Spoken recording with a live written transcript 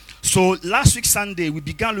So last week Sunday we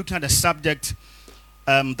began looking at the subject,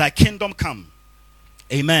 thy kingdom come.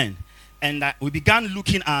 Amen. And we began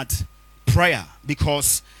looking at prayer,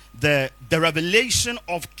 because the revelation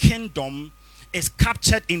of kingdom is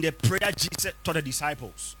captured in the prayer Jesus taught the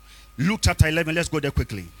disciples. Luke chapter 11, let's go there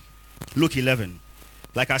quickly. Luke 11.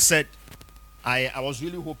 Like I said, I was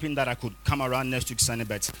really hoping that I could come around next week Sunday,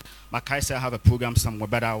 but Makai said I have a program somewhere,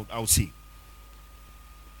 but I'll see.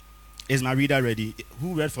 Is my reader ready?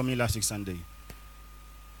 Who read for me last week Sunday?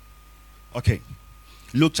 Okay.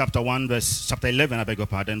 Luke chapter 11, I beg your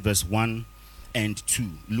pardon, verse 1 and 2.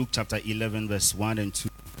 Luke chapter 11, verse 1 and 2.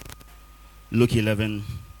 Luke 11,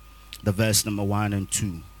 the verse number 1 and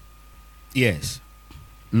 2. Yes.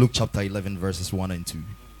 Luke chapter 11, verses 1 and 2.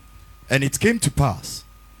 And it came to pass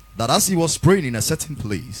that as he was praying in a certain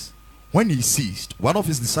place, when he ceased, one of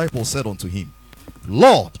his disciples said unto him,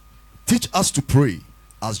 Lord, teach us to pray,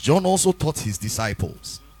 as John also taught his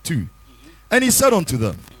disciples. 2. And he said unto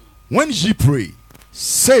them, when ye pray,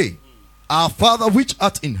 say, Our Father which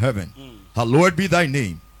art in heaven, hallowed be thy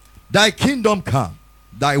name. Thy kingdom come,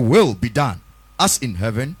 thy will be done, as in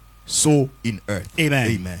heaven, so in earth.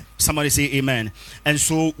 Amen. Amen. Somebody say amen. And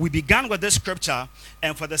so we began with this scripture,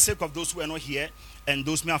 and for the sake of those who are not here and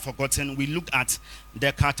those who have forgotten, we looked at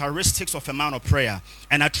the characteristics of a man of prayer.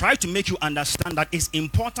 And I tried to make you understand that it's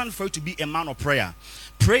important for you to be a man of prayer.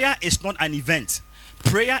 Prayer is not an event.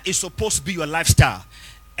 Prayer is supposed to be your lifestyle.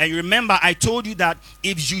 And you remember, I told you that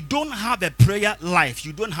if you don't have a prayer life,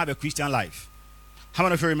 you don't have a Christian life. How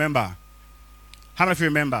many of you remember? How many of you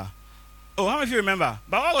remember? Oh, how many of you remember?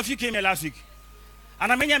 But all of you came here last week.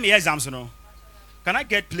 And I mean, me exams, you know. Can I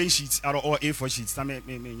get plain sheets or A4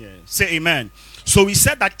 sheets? Say amen. So we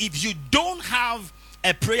said that if you don't have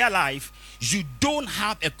a prayer life, you don't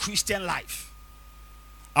have a Christian life.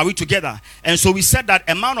 Are we together? And so we said that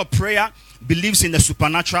a man of prayer believes in the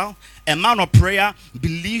supernatural. A man of prayer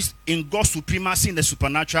believes in God's supremacy in the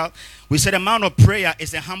supernatural. We said a man of prayer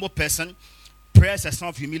is a humble person. Prayer is a sign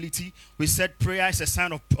of humility. We said prayer is a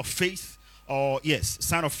sign of faith. Or yes,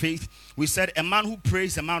 sign of faith. We said a man who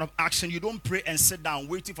prays is a man of action. You don't pray and sit down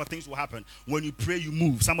waiting for things to happen. When you pray, you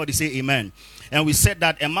move. Somebody say amen. And we said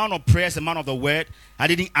that a man of prayer is a man of the word. I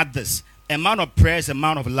didn't add this. A man of prayer is a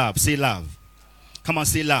man of love. Say love. Come on,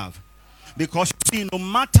 say love. Because you see, no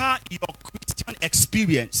matter your Christian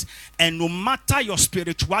experience and no matter your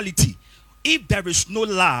spirituality, if there is no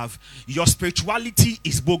love, your spirituality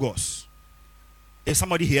is bogus. Is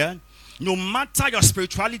somebody here? No matter your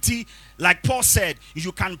spirituality, like Paul said,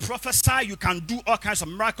 you can prophesy, you can do all kinds of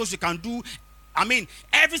miracles, you can do,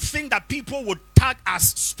 everything that people would tag as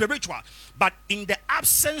spiritual. But in the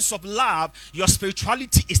absence of love, your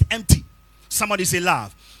spirituality is empty. Somebody say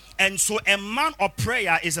love. And so a man of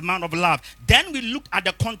prayer is a man of love. Then we look at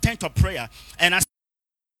the content of prayer. And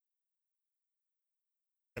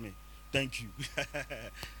thank you.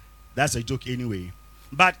 That's a joke anyway.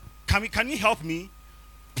 But can you help me?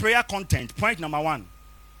 Prayer content. Point number 1.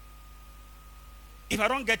 If I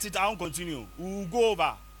don't get it, I won't continue. We'll go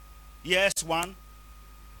over. Yes, 1.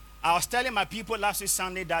 I was telling my people last week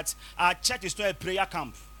Sunday that our church is not a prayer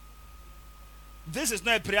camp. This is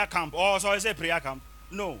not a prayer camp. Oh, so is it a prayer camp?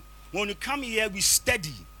 No. When you come here, we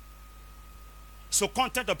study. So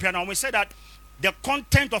content of prayer. Now we say that the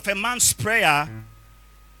content of a man's prayer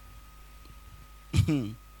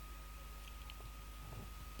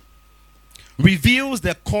reveals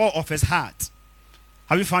the core of his heart.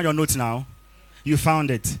 Have you found your notes now? You found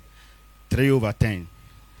it. 3/10.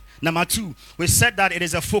 Number 2, we said that it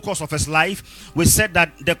is a focus of his life. We said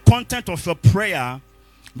that the content of your prayer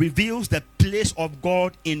reveals the place of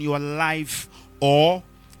God in your life or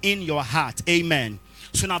in your heart. Amen.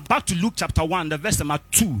 So now back to Luke chapter 1, the verse number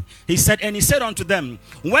 2. He said, and he said unto them,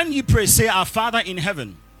 when ye pray, say, Our Father in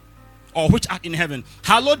heaven, or which art in heaven,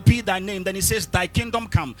 hallowed be thy name. Then he says, thy kingdom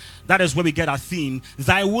come. That is where we get our theme.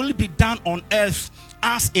 Thy will be done on earth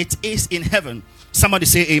as it is in heaven. Somebody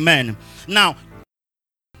say amen. Now,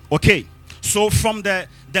 okay, so from the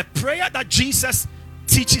prayer that Jesus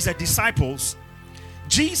teaches the disciples,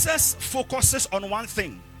 Jesus focuses on one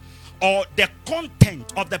thing, or the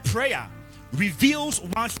content of the prayer reveals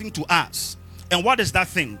one thing to us. And what is that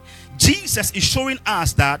thing? Jesus is showing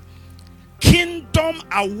us that kingdom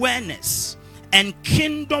awareness and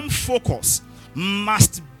kingdom focus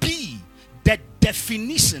must be the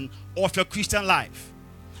definition of a Christian life.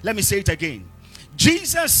 Let me say it again.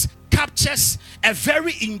 Jesus captures a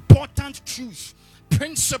very important truth,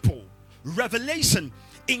 principle, revelation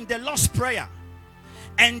in the Lord's Prayer.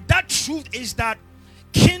 And that truth is that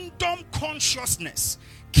kingdom consciousness,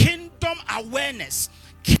 kingdom awareness,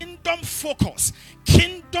 kingdom focus,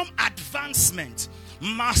 kingdom advancement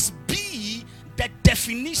must be the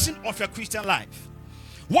definition of your Christian life.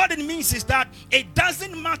 What it means is that it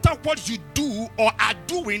doesn't matter what you do or are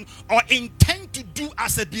doing or intend to do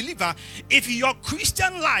as a believer. If your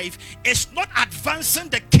Christian life is not advancing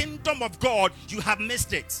the kingdom of God, you have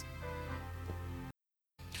missed it.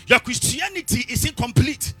 Your Christianity is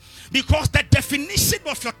incomplete because the definition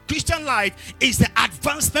of your Christian life is the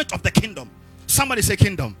advancement of the kingdom. Somebody say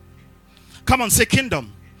kingdom. Come on, say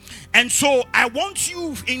kingdom. And so I want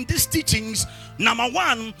you in these teachings, number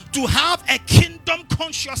one, to have a kingdom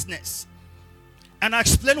consciousness. And I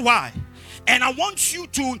explain why. And I want you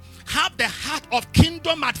to have the heart of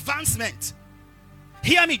kingdom advancement.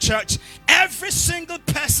 Hear me, church. Every single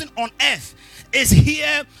person on earth is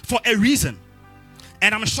here for a reason.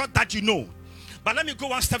 And I'm sure that you know. But let me go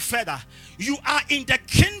one step further. You are in the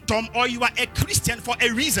kingdom, or you are a Christian for a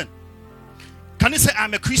reason. Can you say,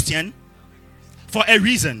 I'm a Christian for a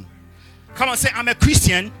reason? Come on, say, I'm a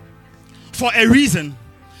Christian for a reason.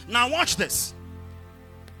 Now watch this.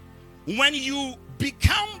 When you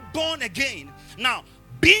become born again, now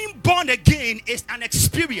being born again is an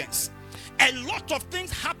experience. A lot of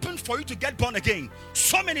things happen for you to get born again.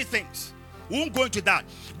 So many things. We won't go into that.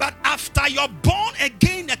 But after your born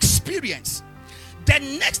again experience, the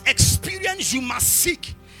next experience you must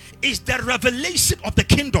seek is the revelation of the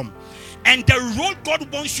kingdom and the role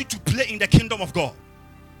God wants you to play in the kingdom of God.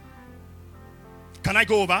 Can I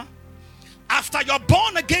go over? After your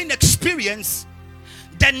born again experience,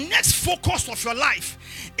 the next focus of your life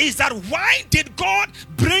is that why did God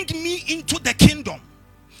bring me into the kingdom?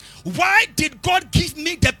 Why did God give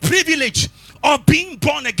me the privilege of being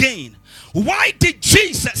born again? Why did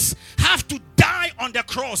Jesus have to die on the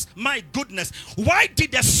cross? My goodness. Why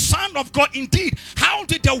did the Son of God, indeed, how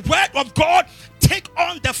did the Word of God take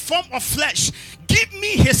on the form of flesh, give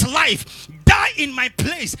me his life, die in my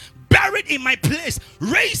place, buried in my place,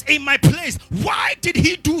 raised in my place? Why did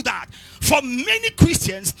he do that? For many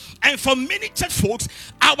Christians and for many church folks,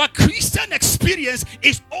 our Christian experience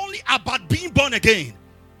is only about being born again.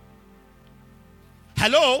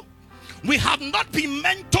 Hello? We have not been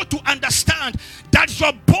mentored to understand that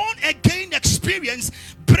your born again experience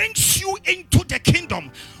brings you into the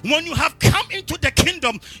kingdom. When you have come into the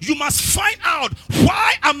kingdom, you must find out,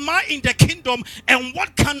 why am I in the kingdom and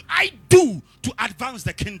what can I do to advance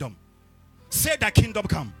the kingdom? Say that kingdom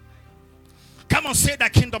come. Come on, say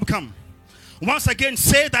that kingdom come. Once again,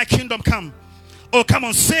 say thy kingdom come. Oh, come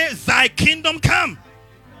on, say thy kingdom come.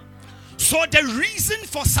 So the reason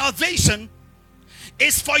for salvation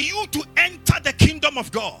is for you to enter the kingdom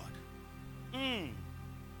of God.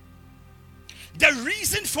 The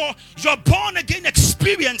reason for your born again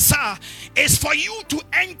experience is for you to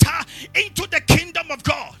enter into the kingdom of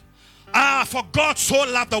God. For God so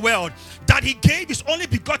loved the world that he gave his only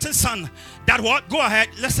begotten son. That what? Go ahead.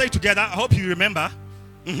 Let's say it together. I hope you remember.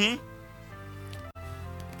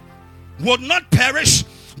 Would not perish,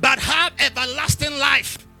 but have everlasting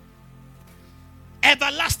life.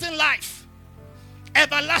 Everlasting life.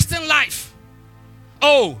 Everlasting life.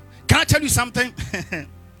 Oh, can I tell you something?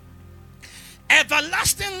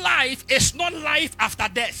 Everlasting life is not life after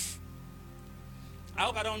death. I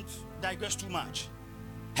hope I don't digress too much.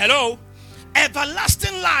 Hello?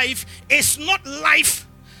 Everlasting life is not life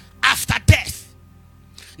after death.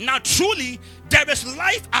 Now, truly, there is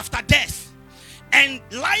life after death. And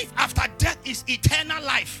life after death is eternal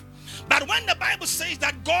life. But when the Bible says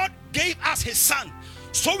that God gave us his son,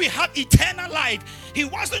 so we have eternal life, he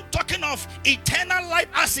wasn't talking of eternal life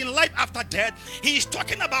as in life after death. He is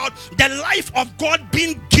talking about the life of God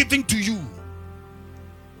being given to you.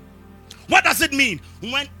 What does it mean?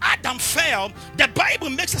 When Adam fell, the Bible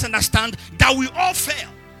makes us understand that we all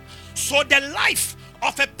fell. So the life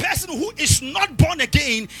of a person who is not born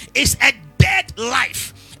again is a dead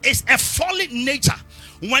life. It's a fallen nature.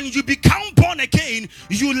 When you become born again,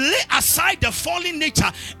 you lay aside the fallen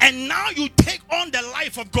nature and now you take on the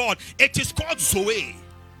life of God. It is called Zoe.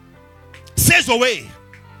 Say Zoe.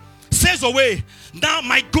 Say Zoe. Now,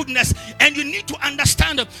 my goodness, and you need to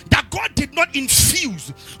understand that God did not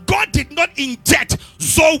infuse, God did not inject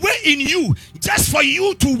Zoe in you just for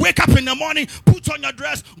you to wake up in the morning, put on your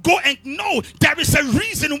dress, go and no. There is a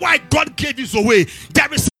reason why God gave you Zoe.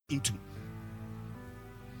 There is into.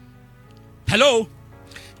 Hello?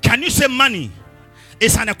 Can you say money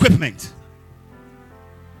is an equipment?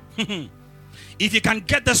 If you can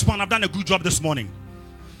get this one, I've done a good job this morning.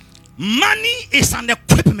 Money is an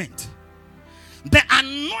equipment. The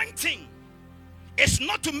anointing is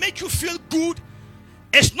not to make you feel good.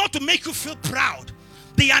 It's not to make you feel proud.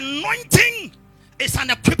 The anointing is an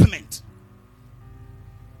equipment.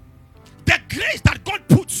 The grace that God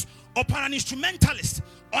puts upon an instrumentalist,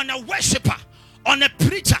 on a worshiper, on a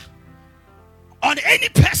preacher, on any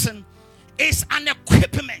person is an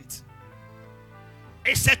equipment.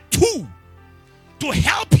 It's a tool to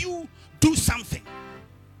help you do something.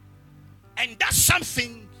 And that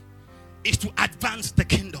something is to advance the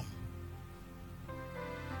kingdom.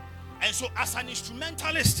 And so as an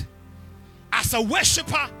instrumentalist, as a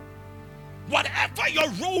worshiper, whatever your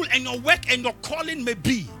role and your work and your calling may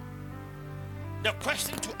be, the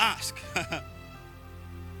question to ask,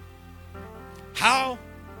 how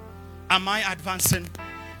am I advancing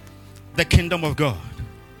the kingdom of God?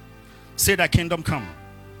 Say that kingdom come.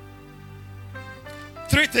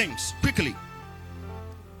 3 things, quickly.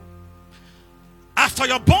 After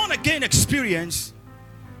your born again experience,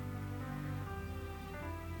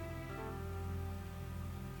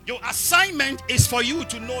 your assignment is for you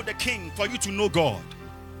to know the King, for you to know God.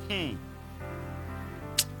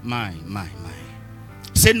 My.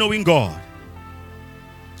 Say knowing God.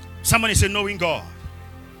 Somebody say knowing God.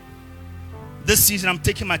 This season I'm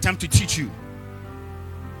taking my time to teach you.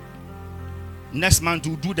 Next month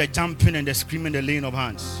we'll do the jumping and the screaming, the laying of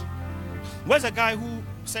hands. Where's the guy who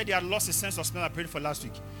said he had lost his sense of smell I prayed for last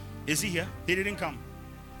week? Is he here? He didn't come.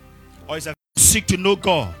 Or is he seek to know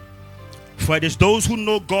God? For it is those who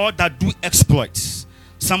know God that do exploits.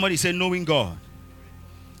 Somebody say knowing God.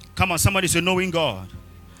 Come on, somebody say knowing God.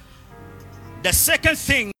 The second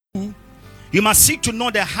thing, you must seek to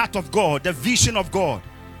know the heart of God, the vision of God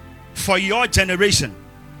for your generation.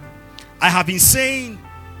 I have been saying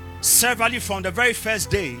severally from the very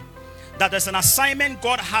first day that there's an assignment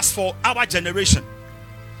God has for our generation.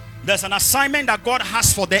 There's an assignment that God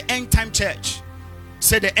has for the end time church.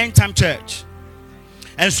 Say the end time church.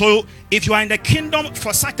 And so if you are in the kingdom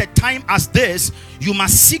for such a time as this, you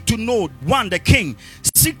must seek to know, 1, the King,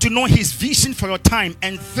 seek to know his vision for your time,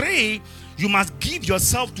 and 3, you must give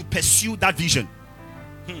yourself to pursue that vision.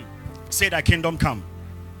 Say that kingdom come.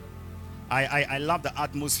 I love the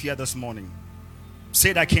atmosphere this morning.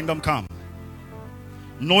 Say that kingdom come.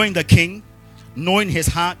 Knowing the King, knowing his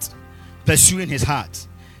heart, pursuing his heart.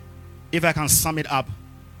 If I can sum it up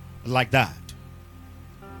like that.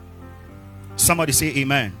 Somebody say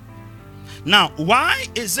amen. Now, why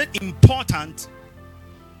is it important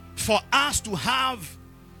for us to have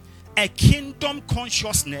a kingdom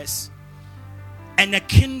consciousness and a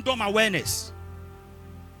kingdom awareness?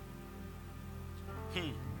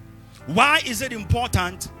 Why is it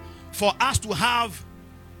important for us to have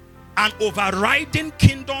an overriding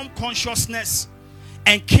kingdom consciousness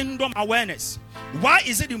and kingdom awareness? Why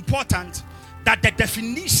is it important that the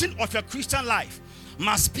definition of your Christian life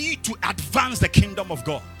must be to advance the kingdom of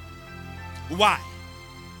God? Why?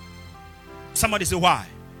 Somebody say why.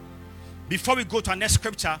 Before we go to our next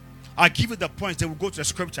scripture, I'll give you the points, then we'll go to the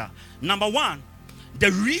scripture. Number 1,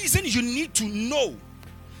 the reason you need to know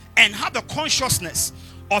and have the consciousness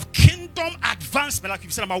of kingdom advancement, like you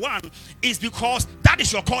said, number 1, is because that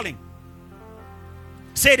is your calling.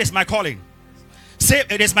 Say it is my calling. Say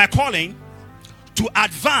it is my calling to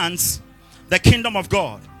advance the kingdom of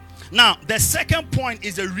God. Now, the second point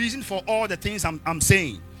is the reason for all the things I'm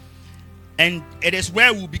saying. And it is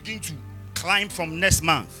where we'll begin to climb from next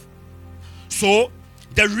month. So,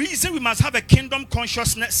 the reason we must have a kingdom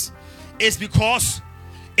consciousness is because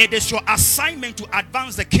it is your assignment to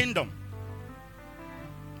advance the kingdom.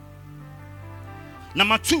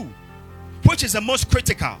 Number 2, which is the most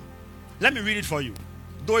critical. Let me read it for you,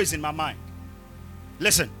 though it's in my mind.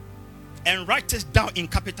 Listen, and write this down in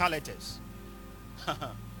capital letters.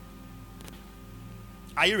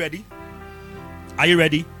 Are you ready? Are you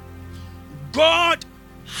ready? God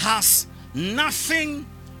has nothing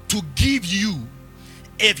to give you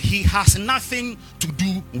if he has nothing to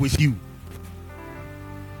do with you.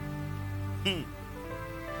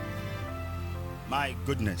 My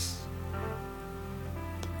goodness.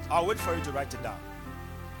 I'll wait for you to write it down.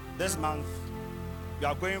 This month, you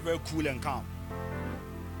are going very cool and calm.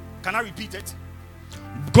 Can I repeat it?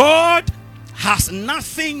 God has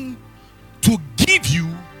nothing to give you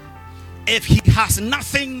if he has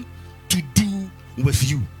nothing to do with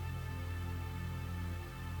you.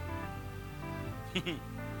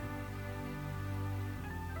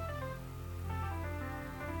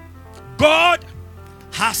 God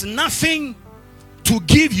has nothing to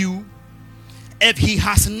give you if he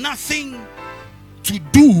has nothing to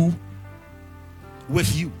do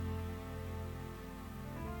with you.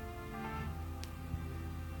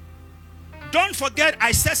 Don't forget,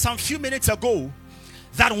 I said some few minutes ago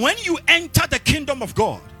that when you enter the kingdom of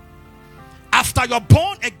God, after your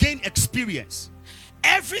born again experience,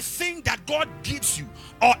 everything that God gives you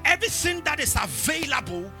or everything that is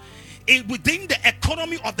available within the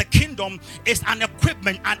economy of the kingdom is an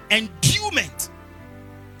equipment, an endowment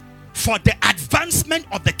for the advancement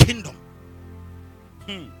of the kingdom.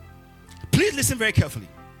 Please listen very carefully.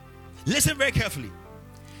 Listen very carefully.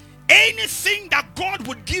 Anything that God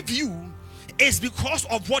would give you is because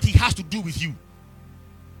of what he has to do with you.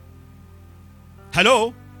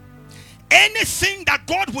 Hello? Anything that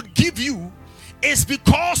God would give you is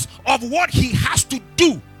because of what he has to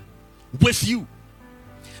do with you.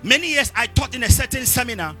 Many years I taught in a certain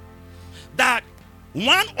seminar that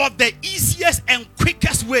one of the easiest and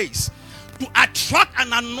quickest ways to attract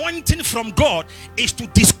an anointing from God is to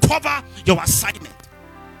discover your assignment.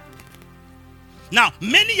 Now,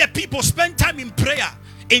 many people spend time in prayer,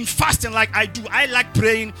 in fasting like I do. I like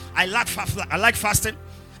praying. I like fasting.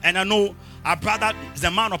 And I know our brother is a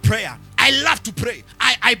man of prayer. I love to pray.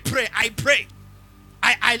 I pray.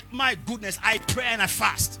 My goodness, I pray and I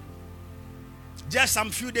fast. Just some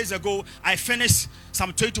few days ago, I finished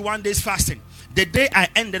some 21 days fasting. The day I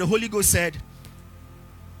ended, the Holy Ghost said,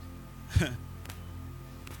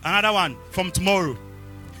 another one from tomorrow.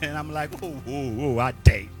 And I'm like, what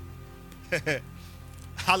day?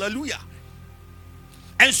 Hallelujah.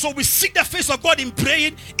 And so we seek the face of God in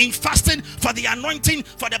praying, in fasting, for the anointing,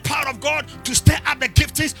 for the power of God to stir up the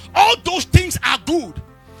giftings. All those things are good.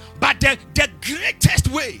 But the greatest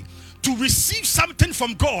way to receive something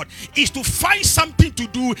from God is to find something to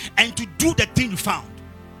do and to do the thing you found.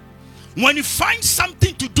 When you find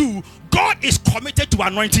something to do, God is committed to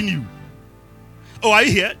anointing you. Oh, are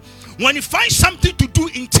you here? When you find something to do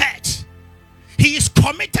in church, he is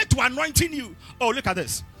committed to anointing you. Oh, look at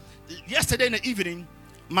this. Yesterday in the evening,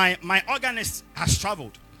 my organist has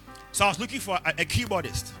traveled. So I was looking for a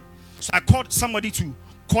keyboardist. So I called somebody to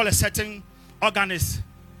call a certain organist.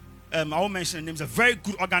 I won't mention the name. He's a very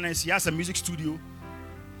good organist. He has a music studio.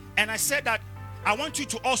 And I said that I want you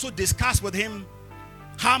to also discuss with him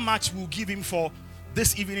how much we'll give him for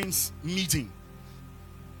this evening's meeting.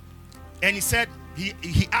 And he said,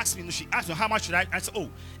 she asked me how much should I said,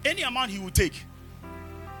 any amount he will take.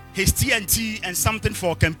 His TNT and something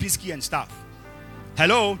for Kempinski and stuff.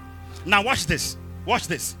 Hello? Now watch this. Watch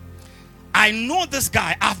this. I know this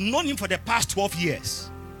guy. I've known him for the past 12 years.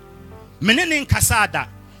 Menene kasada.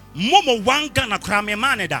 Momo wanga na krame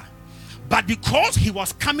maneda. But because he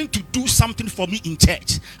was coming to do something for me in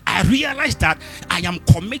church, I realized that I am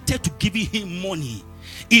committed to giving him money.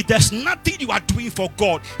 If there's nothing you are doing for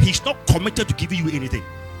God, he's not committed to giving you anything.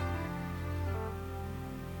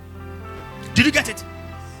 Did you get it?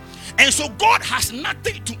 And so God has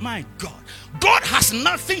nothing to, my God, God has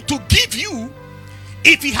nothing to give you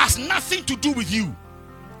if he has nothing to do with you.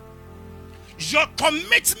 Your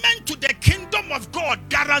commitment to the kingdom of God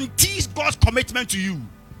guarantees God's commitment to you.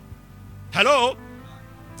 Hello?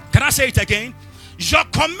 Can I say it again? Your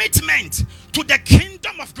commitment to the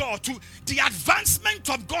kingdom of God, to the advancement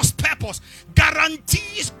of God's purpose,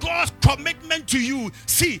 guarantees God's commitment to you.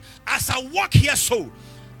 See, as I walk here, so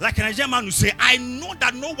like an Nigerian man who say, I know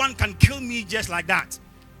that no one can kill me just like that.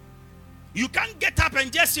 You can't get up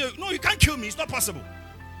and just say, no, you can't kill me. It's not possible.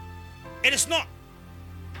 It is not.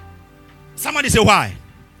 Somebody say, why?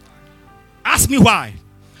 Ask me why.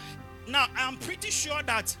 Now, I'm pretty sure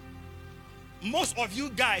that most of you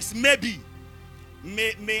guys may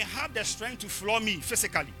have the strength to floor me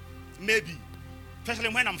physically. Maybe.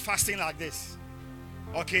 Especially when I'm fasting like this.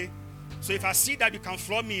 Okay? So if I see that you can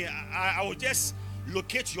floor me, I will just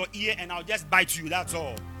locate your ear and I'll just bite you. That's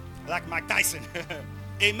all. Like Mike Tyson.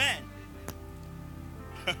 Amen.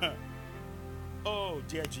 Oh,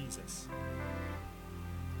 dear Jesus.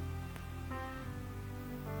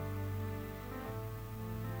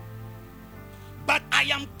 But I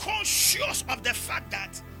am conscious of the fact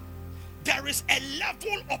that there is a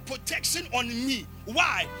level of protection on me.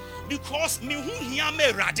 Why? Because me hu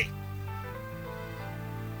hiame rade.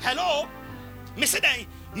 Hello? Me say that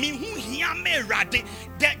me hu hiame rade.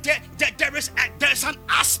 There's an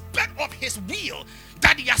aspect of his will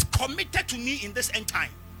that he has committed to me in this end time.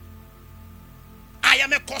 I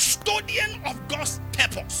am a custodian of God's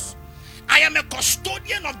purpose. I am a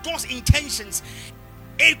custodian of God's intentions.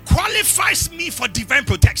 It qualifies me for divine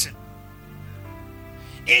protection.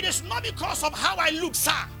 It is not because of how I look,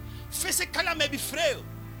 sir. Physically, I may be frail.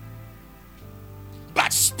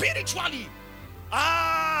 But spiritually,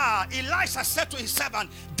 Elisha said to his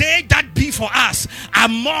servant, they that be for us are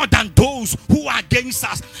more than those who are against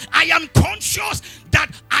us. I am conscious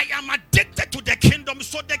that I am addicted to the kingdom,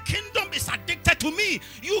 so the kingdom is addicted to me.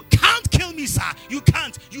 You can't kill me, sir. You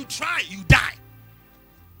can't. You try, you die.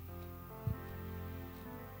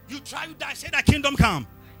 You try, you die. Say that kingdom come.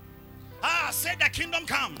 Say that kingdom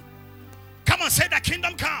come. Come on, say that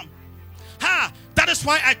kingdom come. That is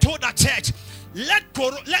why I told that church, let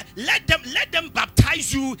them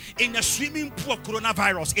baptize you in a swimming pool of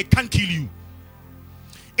coronavirus. It can't kill you.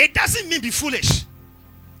 It doesn't mean be foolish.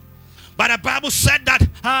 But the Bible said that,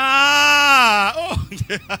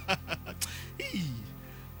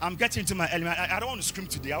 I'm getting into my element. I don't want to scream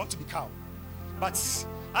today. I want to be calm. But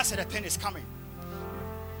I said the pain is coming.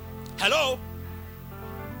 Hello?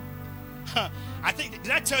 I think,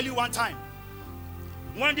 did I tell you one time?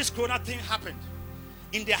 When this corona thing happened,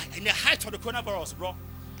 in the height of the coronavirus, bro,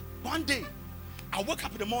 one day, I woke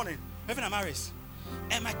up in the morning, having a marriage,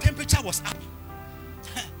 and my temperature was up.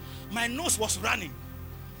 My nose was running.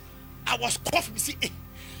 I was coughing. See,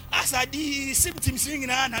 as I did symptoms,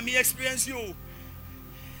 I may experience you.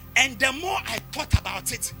 And the more I thought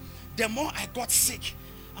about it, the more I got sick.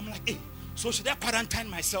 I'm like, hey, so should I quarantine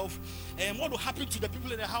myself? And what will happen to the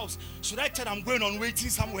people in the house? Should I tell them I'm going on waiting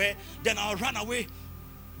somewhere? Then I'll run away.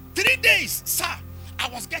 3 days, sir, I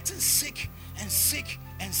was getting sick and sick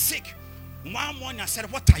and sick. One morning I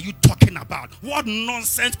said, what are you talking about? What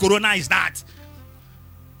nonsense corona is that?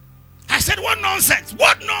 I said, what nonsense?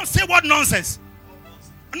 What nonsense? Say what nonsense?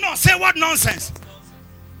 No, say what nonsense?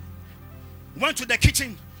 Went to the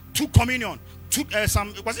kitchen, took communion, took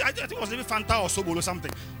some, I think it was maybe Fanta or Sobolo or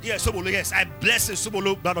something. Yeah, Sobolo, yes. I blessed the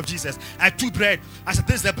Sobolo, blood of Jesus. I took bread. I said,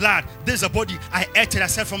 this is the blood, this is the body. I ate it. I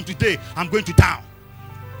said, from today, I'm going to town.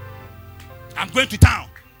 I'm going to town.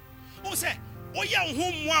 Who said, oh yeah,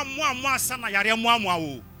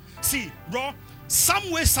 see, bro,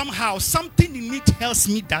 some way, somehow, something in me tells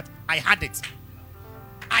me that I had it.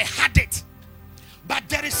 I had it. But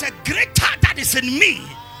there is a greater that is in me.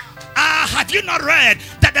 Have you not read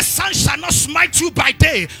that the sun shall not smite you by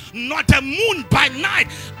day, nor the moon by night?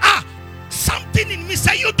 Something in me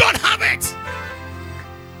say you don't have it.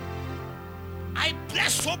 I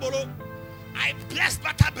blessed Sobolo. I blessed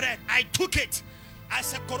butter bread. I took it. I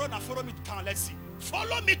said, Corona, follow me to town. Let's see.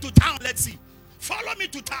 Follow me to town. Let's see. Follow me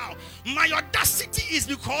to town. My audacity is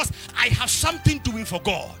because I have something doing for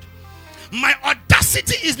God. My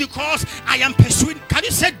audacity is because I am pursuing. Can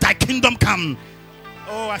you say thy kingdom come?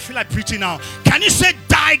 Oh, I feel like preaching now. Can you say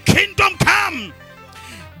thy kingdom come?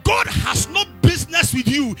 God has no business with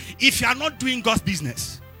you if you are not doing God's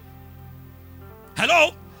business.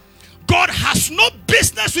 Hello? God has no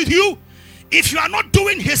business with you if you are not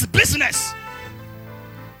doing his business.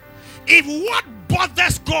 If what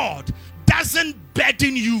bothers God doesn't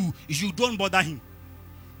burden you, you don't bother him.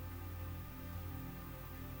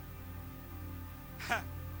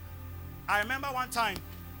 I remember one time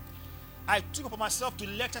I took upon myself to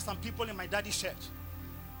lecture some people in my daddy's church.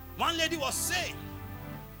 One lady was saying,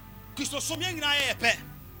 yes,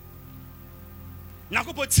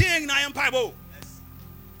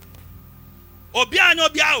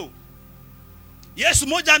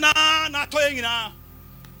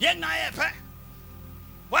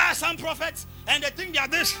 why are some prophets and they think they are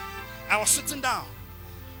this? I was sitting down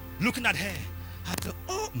looking at her. I said,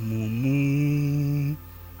 oh, mumu.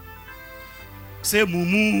 Say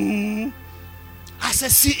mumu. I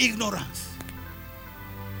said, see ignorance.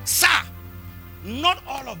 Sir, not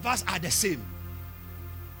all of us are the same.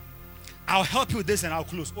 I'll help you with this and I'll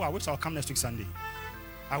close. Oh, I wish I'll come next week Sunday.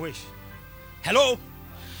 I wish. Hello?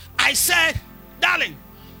 I said, darling,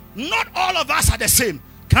 not all of us are the same.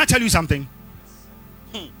 Can I tell you something?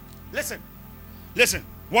 Listen,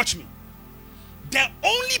 watch me. The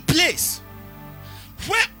only place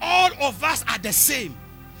where all of us are the same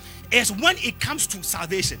is when it comes to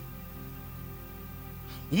salvation.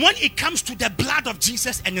 When it comes to the blood of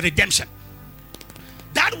Jesus and redemption.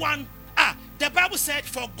 That one, the Bible said,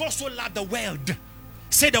 for God so loved the world.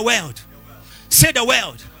 Say the world. Say the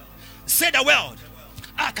world. Say the world.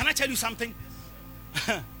 Can I tell you something?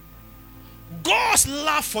 God's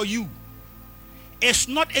love for you is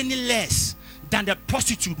not any less than the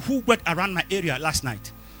prostitute who went around my area last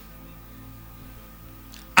night.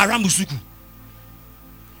 Around Musuku.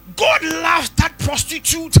 God loves that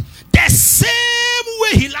prostitute the same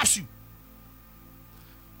way he loves you.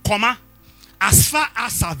 As far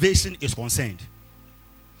as salvation is concerned.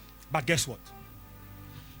 But guess what?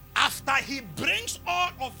 After he brings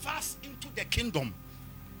all of us into the kingdom,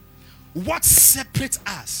 what separates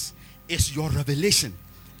us is your revelation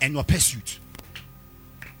and your pursuit.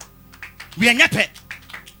 We are not pet.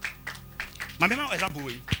 My example,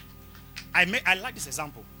 I like this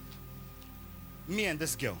example. Me and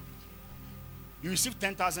this girl. You receive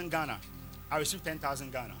 10,000 Ghana. I receive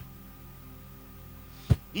 10,000 Ghana.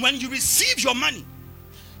 When you receive your money,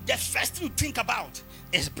 the first thing you think about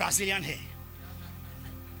is Brazilian hair.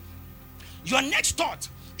 Your next thought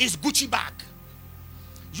is Gucci bag.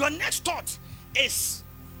 Your next thought is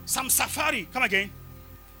Some safari. Come again.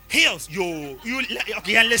 Hills. You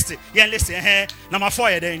okay, you listen. You listen. Number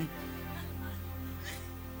 4 then.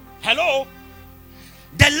 Hello.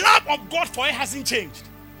 The love of God for it hasn't changed.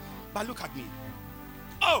 But look at me.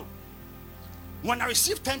 Oh, when I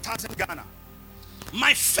received 10,000 Ghana,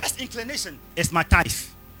 my first inclination is my tithe.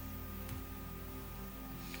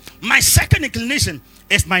 My second inclination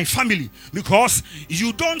is my family, because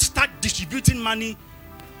you don't start distributing money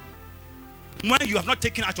when you have not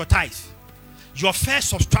taken out your tithe. Your first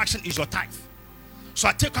subtraction is your tithe. So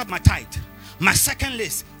I take out my tithe. My second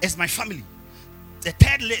list is my family. The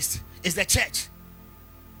third list is the church.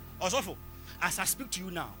 Also, as I speak to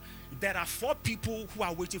you now, there are 4 people who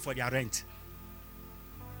are waiting for their rent.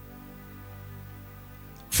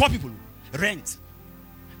 4 people. Rent.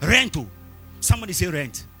 Rental. Somebody say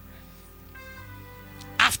rent.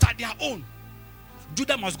 After their own,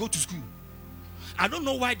 Judah must go to school. I don't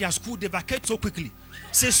know why their school they vacate so quickly.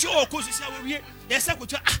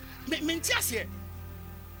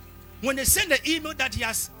 When they send the email that he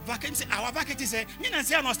has vacancy, our vacancy say,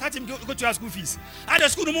 I'm not starting to go to your school fees. At the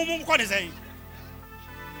school, no saying.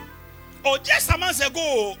 Or just a month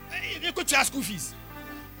ago, you go to your school fees.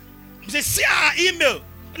 They see our email.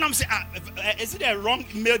 And I'm saying, is it a wrong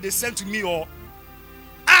email they sent to me, or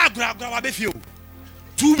grab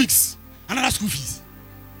 2 weeks, another school fees?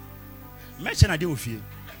 Mention I deal with you.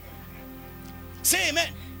 Say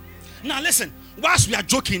amen. Now listen, whilst we are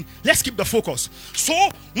joking, let's keep the focus. So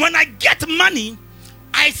when I get money,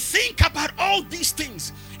 I think about all these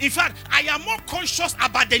things. In fact, I am more conscious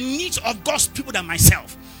about the needs of God's people than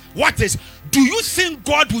myself. What is? Do you think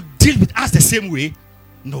God would deal with us the same way?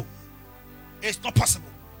 No. It's not possible.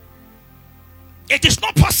 It is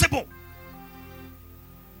not possible.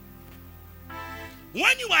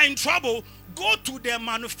 When you are in trouble, go to the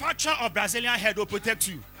manufacturer of Brazilian hair, will protect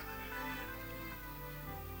you.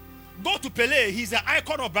 Go to Pelé, he's the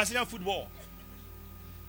icon of Brazilian football.